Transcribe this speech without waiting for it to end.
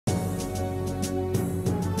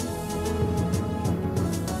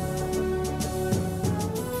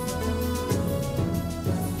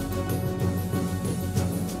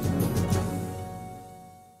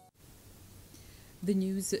the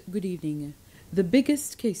news, good evening. The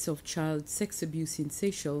biggest case of child sex abuse in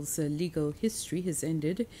Seychelles' legal history has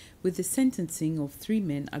ended with the sentencing of 3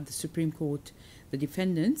 men at the Supreme Court. The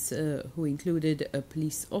defendants, who included a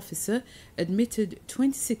police officer, admitted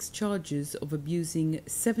 26 charges of abusing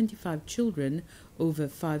 75 children over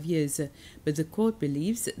 5 years, but the court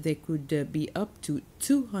believes there could be up to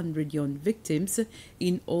 200 young victims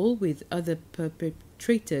in all, with other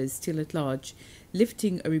perpetrators still at large.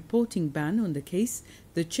 Lifting a reporting ban on the case,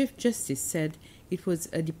 the Chief Justice said it was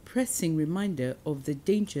a depressing reminder of the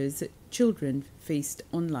dangers children faced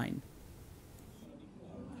online.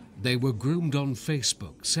 They were groomed on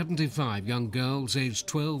Facebook. 75 young girls aged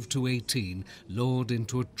 12 to 18 lured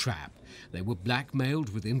into a trap. They were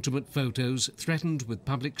blackmailed with intimate photos, threatened with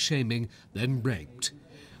public shaming, then raped.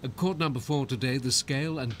 At Court Number 4 today, the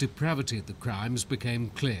scale and depravity of the crimes became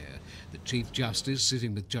clear. The Chief Justice,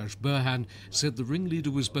 sitting with Judge Burhan, said the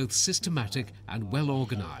ringleader was both systematic and well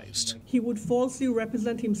organised. He would falsely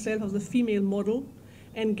represent himself as a female model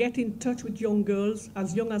and get in touch with young girls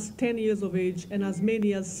as young as 10 years of age and as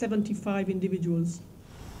many as 75 individuals.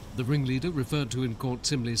 The ringleader, referred to in court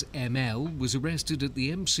simply as ML, was arrested at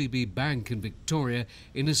the MCB Bank in Victoria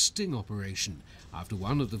in a sting operation after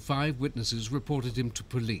one of the 5 witnesses reported him to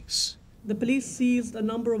police. The police seized a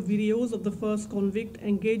number of videos of the first convict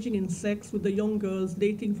engaging in sex with the young girls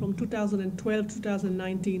dating from 2012 to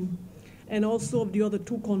 2019, and also of the other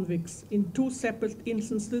 2 convicts, in 2 separate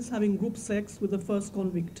instances having group sex with the first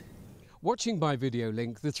convict. Watching by video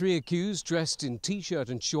link, the 3 accused, dressed in T-shirt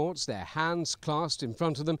and shorts, their hands clasped in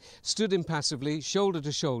front of them, stood impassively, shoulder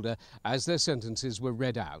to shoulder, as their sentences were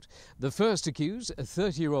read out. The first accused, a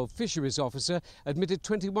 30-year-old fisheries officer, admitted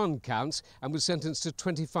 21 counts and was sentenced to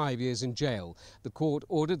 25 years in jail. The court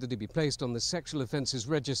ordered that he be placed on the sexual offences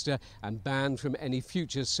register and banned from any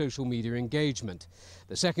future social media engagement.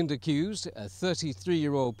 The second accused, a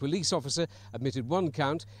 33-year-old police officer, admitted 1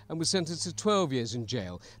 count and was sentenced to 12 years in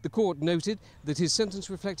jail. The court noted that his sentence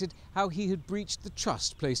reflected how he had breached the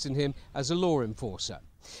trust placed in him as a law enforcer.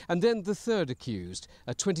 And then the third accused,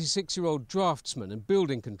 a 26-year-old draftsman and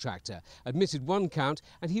building contractor, admitted 1 count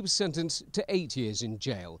and he was sentenced to 8 years in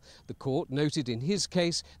jail. The court noted in his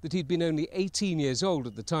case that he'd been only 18 years old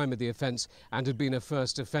at the time of the offence and had been a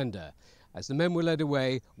first offender. As the men were led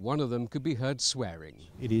away, one of them could be heard swearing.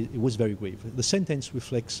 It was very grave. The sentence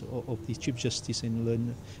reflects of the Chief Justice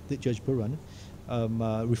and the Judge Burhan,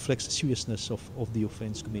 reflects the seriousness of the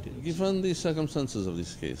offence committed. Given the circumstances of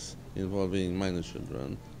this case involving minor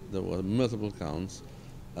children, there were multiple counts.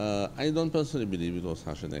 I don't personally believe it was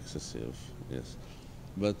harsh and excessive, yes.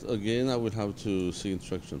 But again, I would have to seek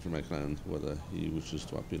instruction from my client whether he wishes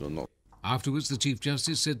to appeal or not. Afterwards, the Chief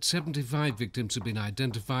Justice said 75 victims had been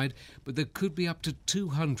identified, but there could be up to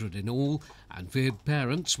 200 in all, and feared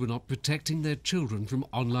parents were not protecting their children from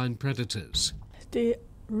online predators. They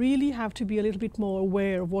really have to be a little bit more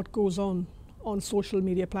aware of what goes on social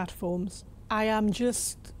media platforms. I am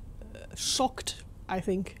just shocked, I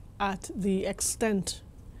think, at the extent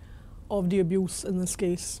of the abuse in this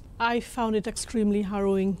case. I found it extremely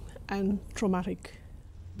harrowing and traumatic.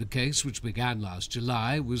 The case, which began last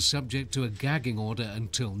July, was subject to a gagging order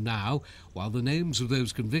until now, while the names of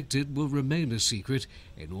those convicted will remain a secret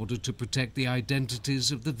in order to protect the identities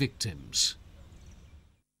of the victims.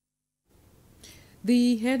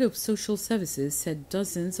 The head of social services said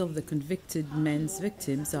dozens of the convicted men's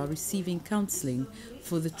victims are receiving counselling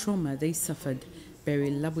for the trauma they suffered.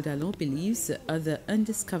 Beryl Laboudalon believes other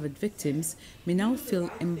undiscovered victims may now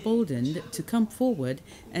feel emboldened to come forward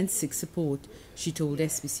and seek support. She told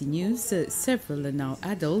SBC News several are now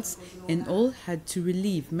adults and all had to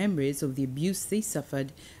relive memories of the abuse they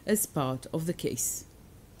suffered as part of the case.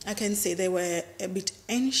 I can say they were a bit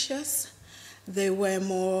anxious. There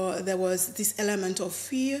was this element of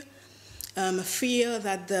fear, fear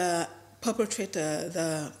that the perpetrator,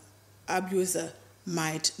 the abuser,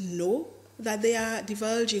 might know that they are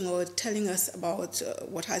divulging or telling us about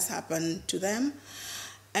what has happened to them.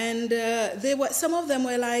 And some of them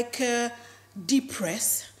were like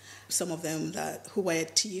depressed, some of them who were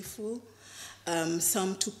tearful.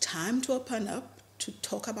 Some took time to open up, to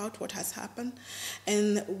talk about what has happened.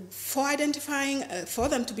 And for them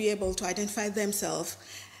to be able to identify themselves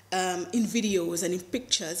in videos and in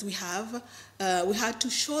pictures, we had to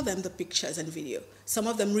show them the pictures and video. Some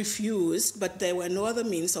of them refused, but there were no other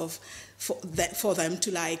means for them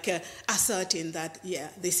to ascertain that, yeah,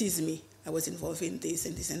 this is me. I was involved in this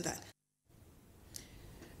and this and that.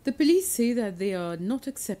 The police say that they are not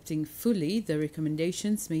accepting fully the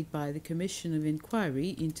recommendations made by the Commission of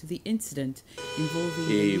Inquiry into the incident involving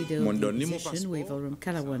the leader of the opposition, Wavell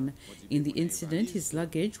Ramkalawan. In the incident, his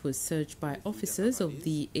luggage was searched by officers of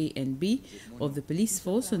the ANB of the police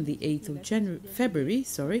force on the 8th of February,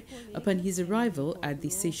 upon his arrival at the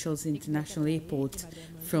Seychelles International Airport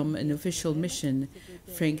from an official mission.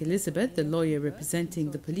 Frank Elizabeth, the lawyer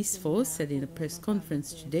representing the police force, said in a press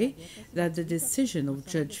conference today that the decision of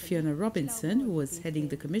Judge Fiona Robinson, who was heading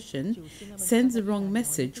the commission, sends a wrong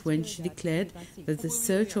message when she declared that the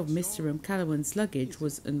search of Mr. Ramkalawan's luggage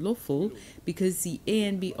was unlawful because the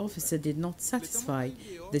ANB officer did not satisfy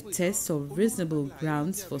the test of reasonable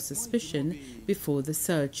grounds for suspicion before the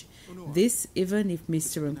search. This even if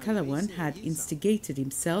Mr. Ramkalawan had instigated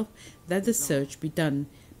himself that the search be done.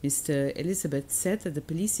 Mr. Elizabeth said that the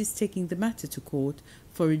police is taking the matter to court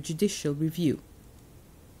for a judicial review.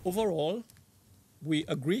 Overall, we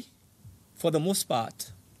agree, for the most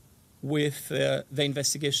part, with the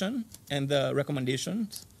investigation and the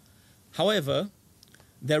recommendations. However,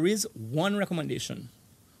 there is one recommendation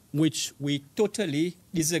which we totally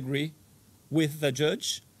disagree with the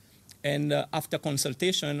judge, and after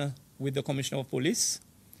consultation with the Commissioner of Police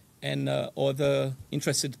and other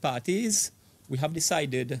interested parties, we have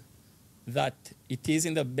decided that it is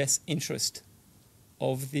in the best interest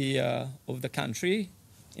of the country,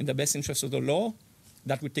 in the best interest of the law,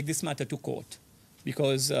 that we take this matter to court,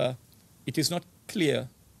 because it is not clear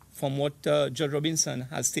from what Judge Robinson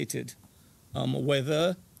has stated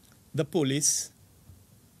whether the police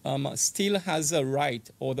still has a right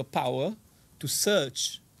or the power to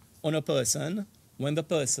search on a person when the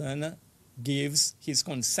person gives his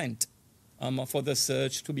consent for the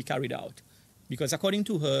search to be carried out. Because according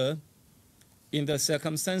to her, in the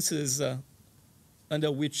circumstances under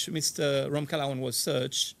which Mr. Ramkalawan was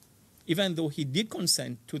searched, even though he did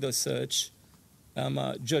consent to the search,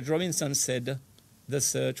 Judge Robinson said the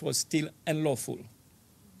search was still unlawful.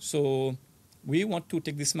 So we want to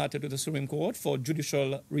take this matter to the Supreme Court for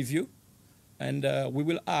judicial review, and we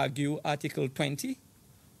will argue Article 20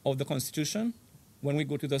 of the Constitution when we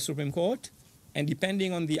go to the Supreme Court, and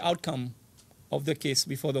depending on the outcome of the case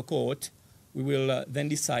before the court, we will then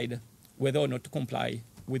decide whether or not to comply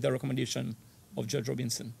with the recommendation of Judge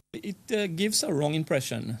Robinson. It gives a wrong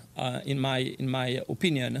impression, in my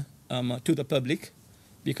opinion, to the public,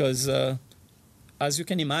 because as you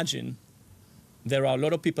can imagine, there are a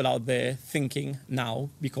lot of people out there thinking now,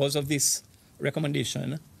 because of this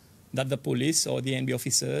recommendation, that the police or the ANB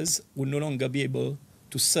officers will no longer be able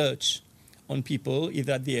to search on people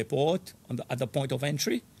either at the airport, at the point of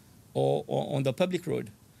entry, or on the public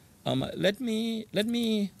road. Let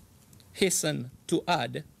me hasten to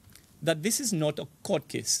add that this is not a court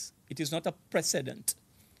case. It is not a precedent.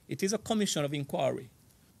 It is a commission of inquiry.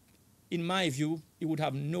 In my view, it would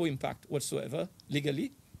have no impact whatsoever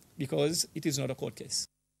legally, because it is not a court case.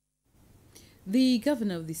 The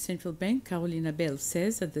governor of the central bank, Caroline Abel,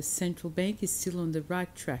 says that the central bank is still on the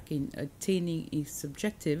right track in attaining its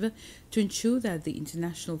objective to ensure that the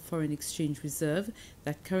international foreign exchange reserve,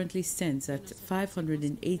 that currently stands at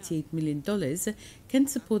 $588 million, can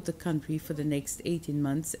support the country for the next 18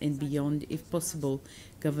 months and beyond if possible.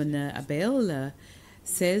 Governor Abel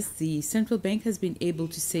says the central bank has been able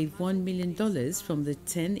to save $1 million from the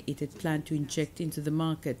 10 it had planned to inject into the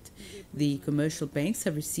market. The commercial banks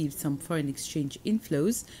have received some foreign exchange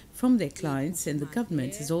inflows from their clients, and the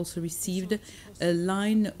government has also received a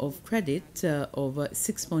line of credit of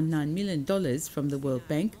 $6.9 million from the World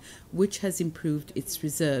Bank, which has improved its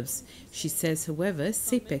reserves. She says, however,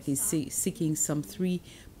 CEPEC is seeking some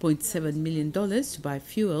 $3.7 million to buy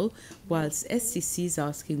fuel, whilst STC is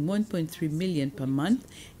asking $1.3 million per month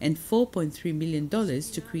and $4.3 million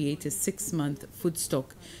to create a 6-month food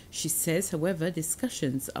stock. She says, however,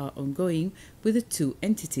 discussions are ongoing with the two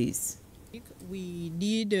entities. We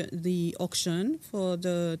did the auction for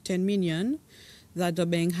the 10 million that the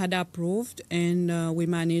bank had approved, and we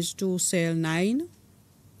managed to sell 9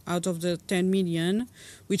 out of the 10 million,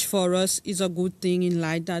 which for us is a good thing in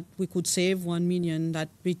light that we could save 1 million that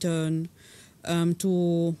return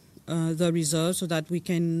to the reserve, so that we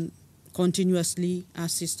can continuously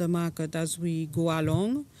assist the market as we go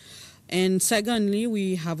along. And secondly,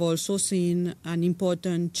 we have also seen an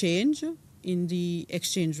important change in the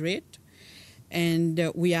exchange rate,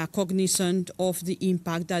 and we are cognizant of the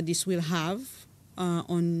impact that this will have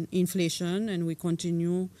on inflation, and we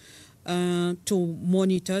continue to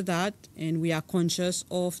monitor that, and we are conscious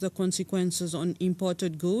of the consequences on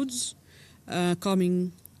imported goods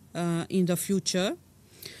coming in the future.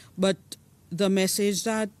 But the message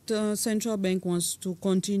that central bank wants to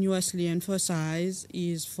continuously emphasize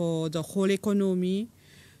is for the whole economy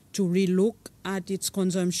to relook at its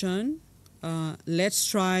consumption. Let's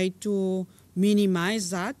try to minimize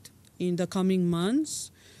that in the coming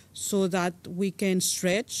months so that we can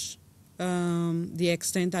stretch the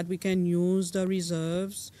extent that we can use the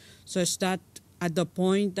reserves such that at the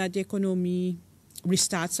point that the economy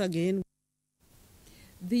restarts again.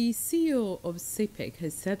 The CEO of CPEC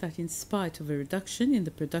has said that in spite of a reduction in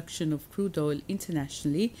the production of crude oil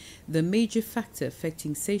internationally, the major factor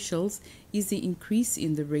affecting Seychelles is the increase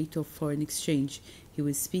in the rate of foreign exchange. He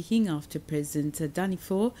was speaking after President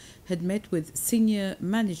Danifort had met with senior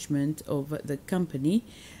management of the company.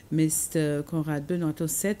 Mr. Conrad Benoît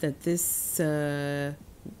said that this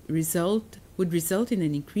would result in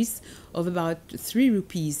an increase of about 3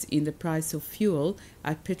 rupees in the price of fuel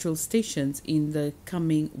at petrol stations in the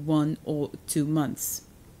coming 1 or 2 months.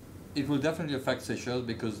 It will definitely affect Seychelles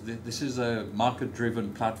because this is a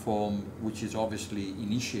market-driven platform which is obviously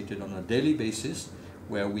initiated on a daily basis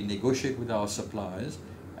where we negotiate with our suppliers,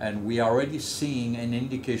 and we are already seeing an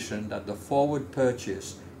indication that the forward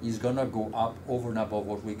purchase is going to go up over and above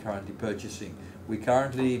what we're currently purchasing. We're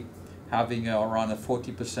currently having around a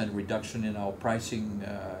 40% reduction in our pricing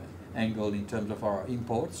angle in terms of our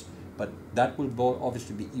imports, but that will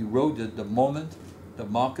obviously be eroded the moment the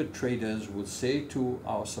market traders will say to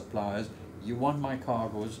our suppliers, you want my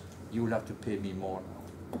cargoes, you will have to pay me more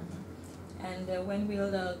now. And when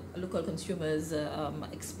will local consumers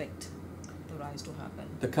expect the rise to happen?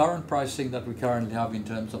 The current pricing that we currently have in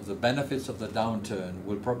terms of the benefits of the downturn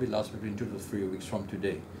will probably last between 2 to 3 weeks from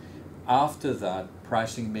today. After that,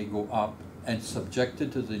 pricing may go up and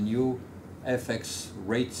subjected to the new FX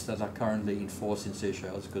rates that are currently in force in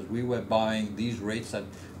Seychelles, because we were buying these rates at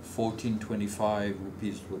 14.25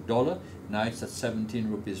 rupees to a dollar, now it's at 17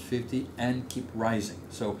 rupees 50 and keep rising.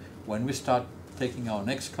 So when we start taking our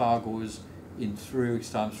next cargoes in 3 weeks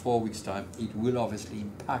time, 4 weeks time, it will obviously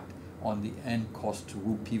impact on the end cost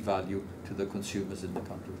rupee value to the consumers in the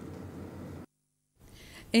country.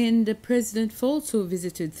 And the President also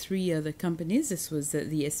visited 3 other companies. This was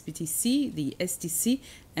the SPTC, the STC,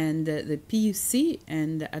 and the PUC.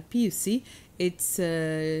 And at PUC, its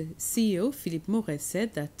CEO, Philippe Moret,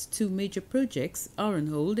 said that 2 major projects are on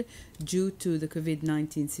hold due to the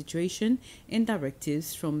COVID-19 situation and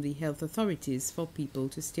directives from the health authorities for people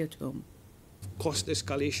to stay at home. Cost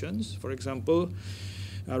escalations, for example,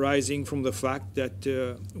 arising from the fact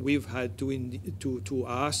that we've had to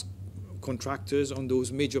ask contractors on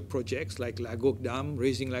those major projects like Lagok Dam,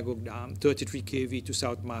 raising Lagok Dam, 33 kV to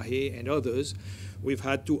South Mahé and others, we've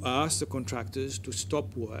had to ask the contractors to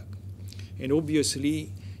stop work. And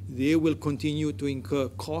obviously, they will continue to incur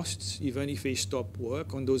costs even if they stop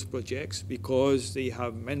work on those projects because they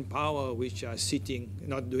have manpower which are sitting,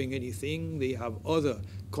 not doing anything. They have other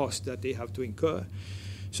costs that they have to incur.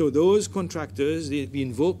 So those contractors, they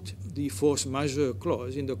invoked the force majeure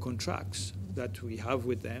clause in the contracts that we have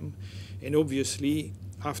with them. And obviously,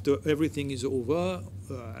 after everything is over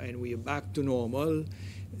and we are back to normal,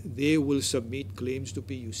 they will submit claims to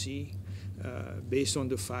PUC based on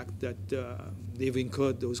the fact that they've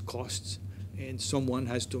incurred those costs and someone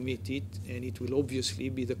has to meet it, and it will obviously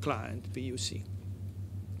be the client, PUC.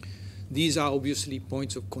 These are obviously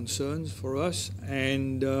points of concerns for us,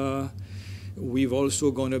 and we've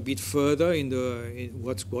also gone a bit further in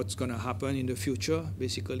what's going to happen in the future,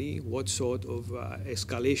 basically, what sort of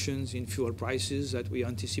escalations in fuel prices that we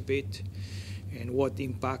anticipate, and what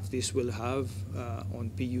impact this will have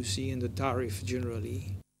on PUC and the tariff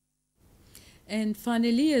generally. And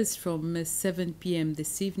finally, as from 7 p.m.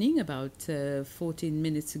 this evening, about 14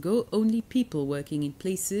 minutes ago, only people working in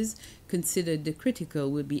places considered critical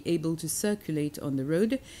will be able to circulate on the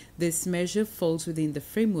road. This measure falls within the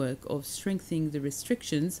framework of strengthening the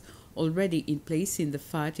restrictions already in place in the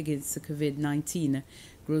fight against the COVID-19.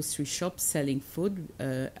 Grocery shops selling food,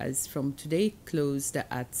 as from today, closed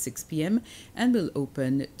at 6 p.m. and will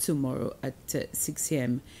open tomorrow at 6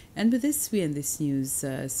 a.m. And with this, we end this news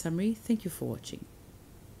summary. Thank you for watching.